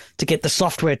shoulder to get the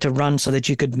software to run so that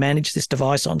you could manage this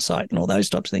device on site and all those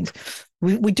types of things.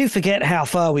 We do forget how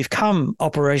far we've come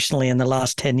operationally in the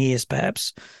last 10 years,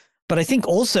 perhaps. But I think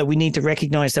also we need to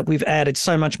recognize that we've added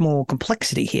so much more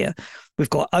complexity here. We've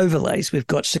got overlays, we've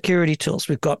got security tools,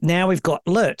 we've got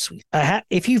alerts.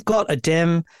 If you've got a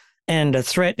DEM and a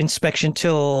threat inspection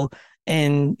tool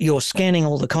and you're scanning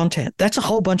all the content, that's a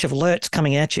whole bunch of alerts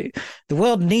coming at you. The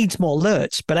world needs more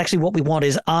alerts, but actually what we want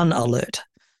is an alert,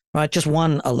 right? Just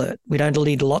one alert. We don't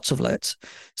need lots of alerts.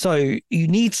 So you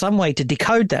need some way to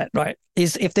decode that, right?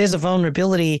 If there's a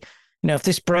vulnerability, if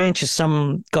this branch has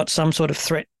got some sort of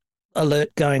threat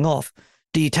alert going off,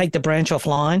 do you take the branch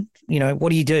offline? What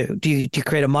do you do? Do you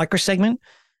create a microsegment?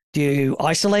 Do you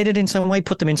isolate it in some way,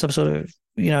 put them in some sort of,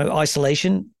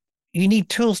 isolation? You need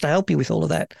tools to help you with all of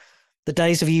that. The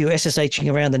days of you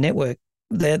SSHing around the network,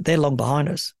 they're long behind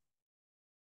us.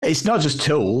 It's not just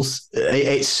tools,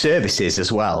 it's services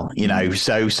as well,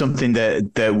 so something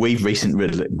that we've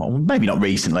recently, well, maybe not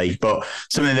recently, but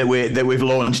something that we've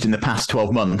launched in the past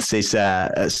 12 months is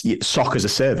SOC as a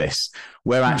service,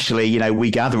 where actually, we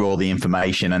gather all the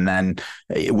information and then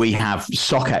we have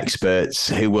SOC experts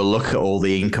who will look at all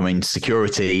the incoming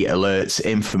security alerts,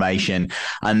 information,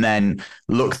 and then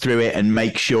look through it and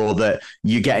make sure that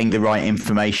you're getting the right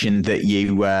information that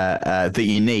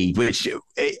you need, which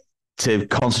to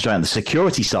concentrate on the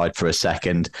security side for a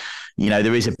second,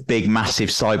 there is a big, massive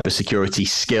cybersecurity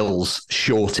skills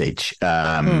shortage.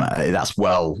 That's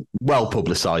well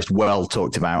publicized, well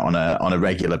talked about on a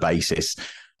regular basis.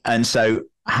 And so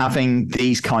having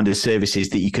these kind of services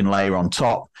that you can layer on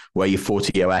top, where your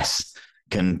FortiOS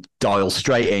can dial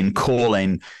straight in, call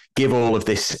in, give all of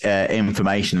this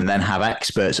information, and then have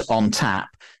experts on tap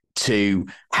to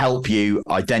help you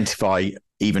identify,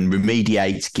 even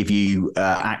remediate, give you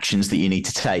actions that you need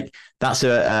to take. That's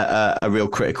a real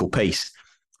critical piece.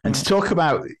 And to talk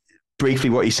about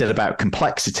briefly what you said about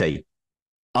complexity,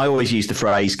 I always use the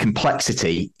phrase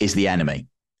complexity is the enemy.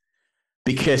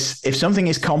 Because if something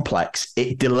is complex,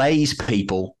 it delays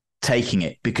people taking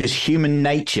it, because human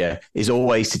nature is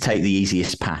always to take the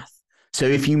easiest path. So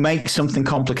if you make something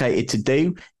complicated to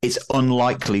do, it's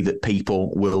unlikely that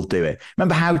people will do it.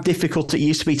 Remember how difficult it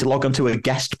used to be to log onto a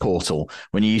guest portal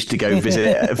when you used to go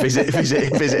visit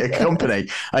a company,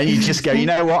 and you just go, you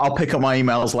know what, I'll pick up my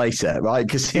emails later, right?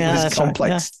 Because it was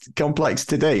complex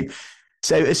to do.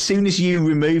 So as soon as you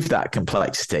remove that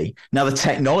complexity, now the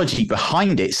technology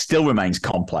behind it still remains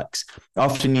complex. I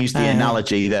often use the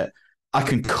analogy that I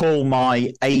can call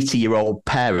my 80-year-old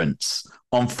parents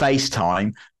on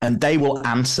FaceTime and they will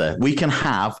answer. We can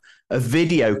have a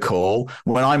video call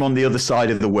when I'm on the other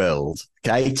side of the world.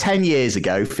 Okay. 10 years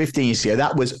ago, 15 years ago,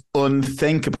 that was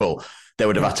unthinkable. They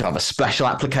would have had to have a special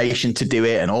application to do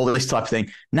it and all this type of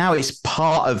thing. Now it's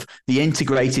part of the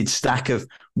integrated stack of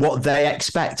what they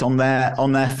expect on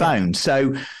their phone.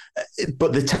 So,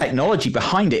 but the technology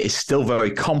behind it is still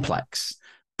very complex,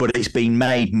 but it's been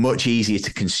made much easier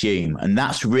to consume. And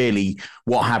that's really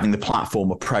what having the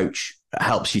platform approach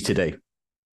helps you to do.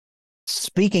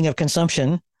 Speaking of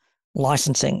consumption,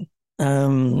 licensing.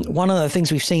 One of the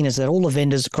things we've seen is that all the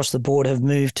vendors across the board have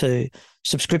moved to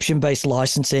subscription-based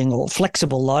licensing or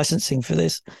flexible licensing for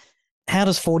this. How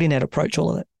does Fortinet approach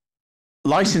all of that?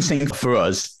 Licensing for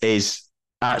us is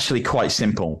actually quite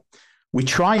simple. We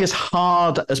try as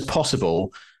hard as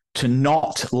possible to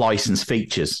not license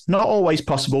features. Not always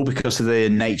possible because of the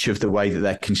nature of the way that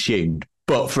they're consumed.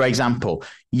 But for example,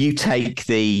 you take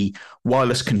the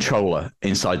wireless controller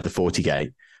inside the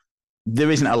FortiGate.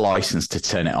 There isn't a license to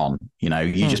turn it on.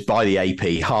 You just buy the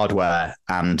AP hardware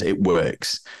and it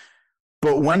works.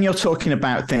 But when you're talking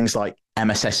about things like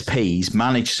MSSPs,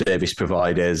 managed service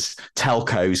providers,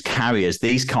 telcos, carriers,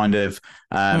 these kind of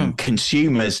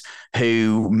consumers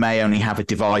who may only have a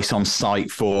device on site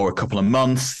for a couple of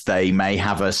months, they may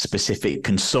have a specific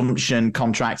consumption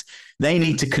contract. They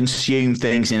need to consume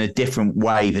things in a different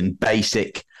way than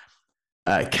basic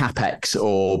CapEx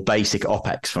or basic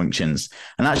OpEx functions.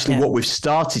 And actually what we've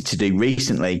started to do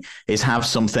recently is have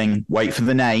something, wait for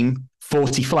the name,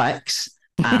 FortiFlex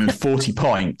and 40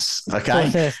 points.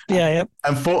 Okay.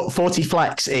 And 40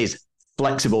 Flex is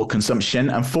flexible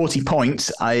consumption, and 40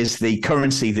 points is the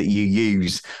currency that you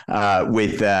use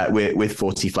with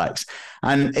 40 Flex.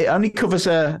 And it only covers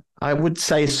I would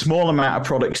say a small amount of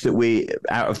products that we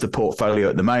out of the portfolio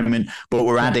at the moment, but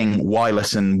we're adding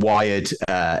wireless and wired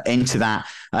into that.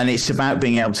 And it's about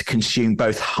being able to consume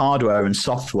both hardware and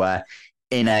software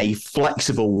in a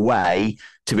flexible way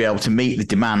to be able to meet the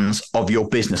demands of your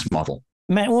business model.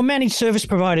 Well, managed service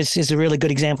providers is a really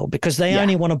good example because they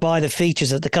only want to buy the features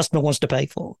that the customer wants to pay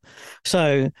for.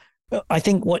 So I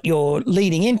think what you're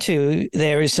leading into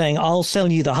there is saying, I'll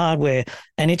sell you the hardware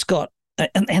and it's got,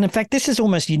 and in fact, this is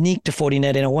almost unique to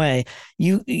Fortinet in a way.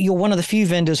 You're one of the few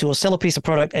vendors who will sell a piece of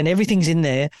product and everything's in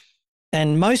there.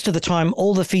 And most of the time,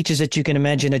 all the features that you can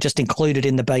imagine are just included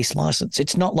in the base license.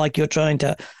 It's not like you're trying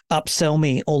to upsell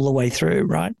me all the way through,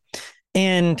 right?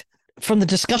 And from the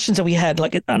discussions that we had,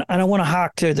 and I want to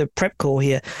hark to the prep call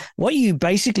here, what you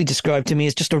basically described to me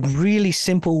is just a really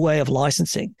simple way of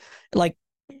licensing. Like,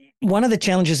 one of the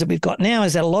challenges that we've got now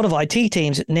is that a lot of IT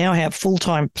teams now have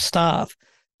full-time staff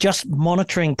just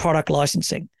monitoring product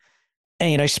licensing.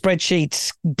 And,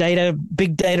 spreadsheets, data,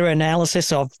 big data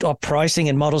analysis of pricing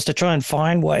and models to try and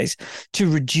find ways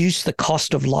to reduce the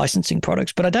cost of licensing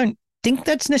products. But I don't think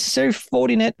that's necessary for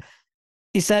Fortinet.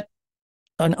 Is that,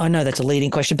 I know that's a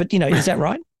leading question, but, is that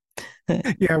right?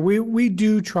 Yeah, we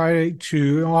do try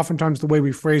to, oftentimes the way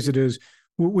we phrase it is,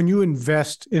 when you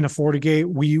invest in a FortiGate,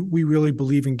 we really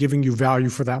believe in giving you value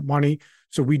for that money.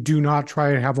 So we do not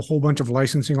try to have a whole bunch of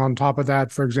licensing on top of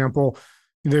that. For example,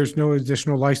 there's no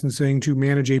additional licensing to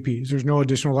manage APs. There's no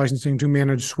additional licensing to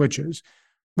manage switches.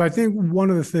 But I think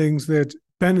one of the things that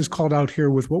Ben has called out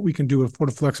here with what we can do with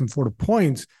FortiFlex and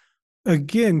FortiPoints,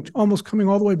 again, almost coming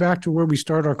all the way back to where we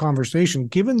started our conversation,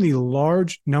 given the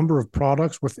large number of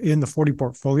products within the Forti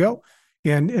portfolio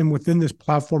and within this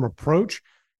platform approach,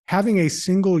 having a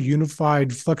single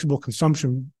unified flexible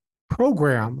consumption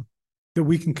program that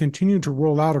we can continue to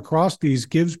roll out across these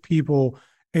gives people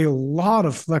a lot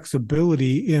of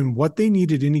flexibility in what they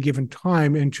need at any given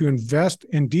time and to invest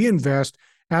and de-invest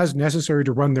as necessary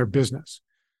to run their business.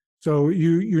 So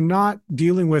you're not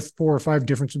dealing with 4 or 5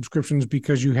 different subscriptions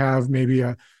because you have maybe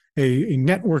a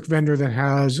network vendor that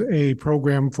has a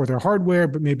program for their hardware,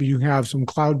 but maybe you have some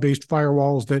cloud-based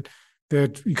firewalls that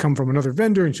you come from another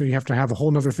vendor, and so you have to have a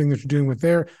whole other thing that you're doing with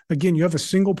there. Again, you have a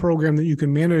single program that you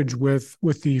can manage with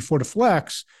the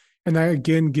FortiFlex, and that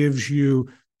again gives you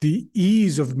the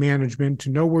ease of management to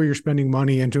know where you're spending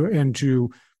money and to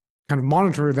kind of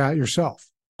monitor that yourself.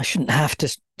 I shouldn't have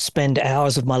to spend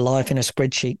hours of my life in a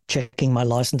spreadsheet checking my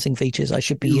licensing features. I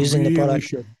should be using the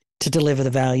product to deliver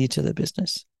the value to the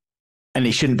business. And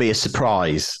it shouldn't be a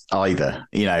surprise either.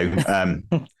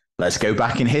 Let's go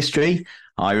back in history.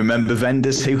 I remember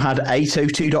vendors who had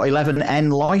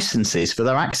 802.11n licenses for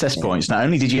their access points. Not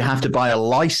only did you have to buy a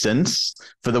license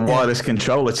for the wireless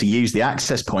controller to use the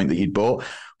access point that you'd bought,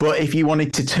 but if you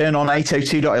wanted to turn on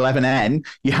 802.11n,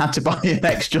 you had to buy an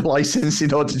extra license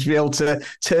in order to be able to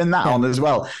turn that on as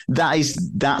well.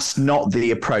 That's not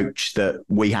the approach that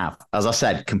we have. As I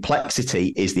said,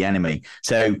 complexity is the enemy.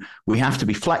 So we have to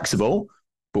be flexible,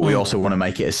 but we also want to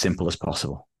make it as simple as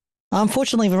possible.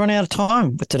 Unfortunately, we've run out of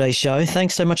time with today's show.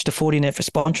 Thanks so much to Fortinet for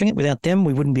sponsoring it. Without them,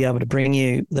 we wouldn't be able to bring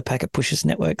you the Packet Pushers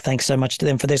Network. Thanks so much to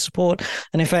them for their support.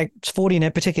 And in fact, Fortinet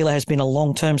in particular has been a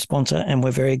long-term sponsor, and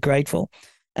we're very grateful.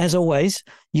 As always,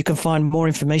 you can find more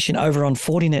information over on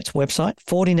Fortinet's website,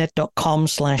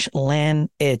 fortinet.com/LAN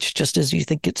Edge, just as you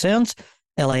think it sounds.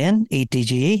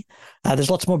 LANEDGE.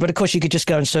 There's lots more, but of course you could just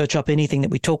go and search up anything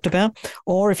that we talked about.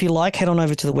 Or if you like, head on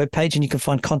over to the webpage and you can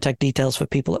find contact details for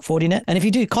people at Fortinet. And if you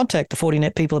do contact the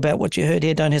Fortinet people about what you heard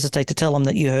here, don't hesitate to tell them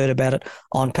that you heard about it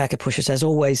on Packet Pushers. As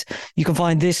always, you can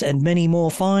find this and many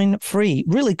more fine, free,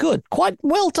 really good, quite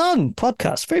well done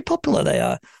podcasts. Very popular they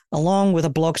are, along with a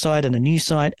blog site and a news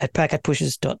site at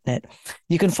packetpushers.net.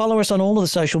 You can follow us on all of the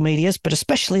social medias, but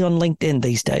especially on LinkedIn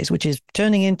these days, which is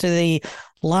turning into the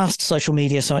last social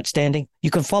media site standing.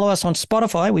 You can follow us on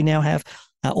Spotify. We now have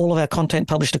all of our content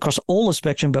published across all the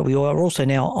spectrum, but we are also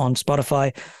now on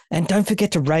Spotify. And don't forget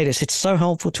to rate us. It's so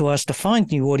helpful to us to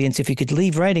find new audience. If you could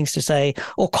leave ratings to say,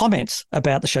 or comments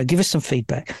about the show, give us some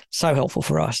feedback. So helpful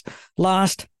for us.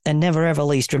 Last and never ever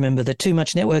least, remember that too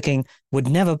much networking would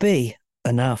never be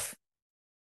enough.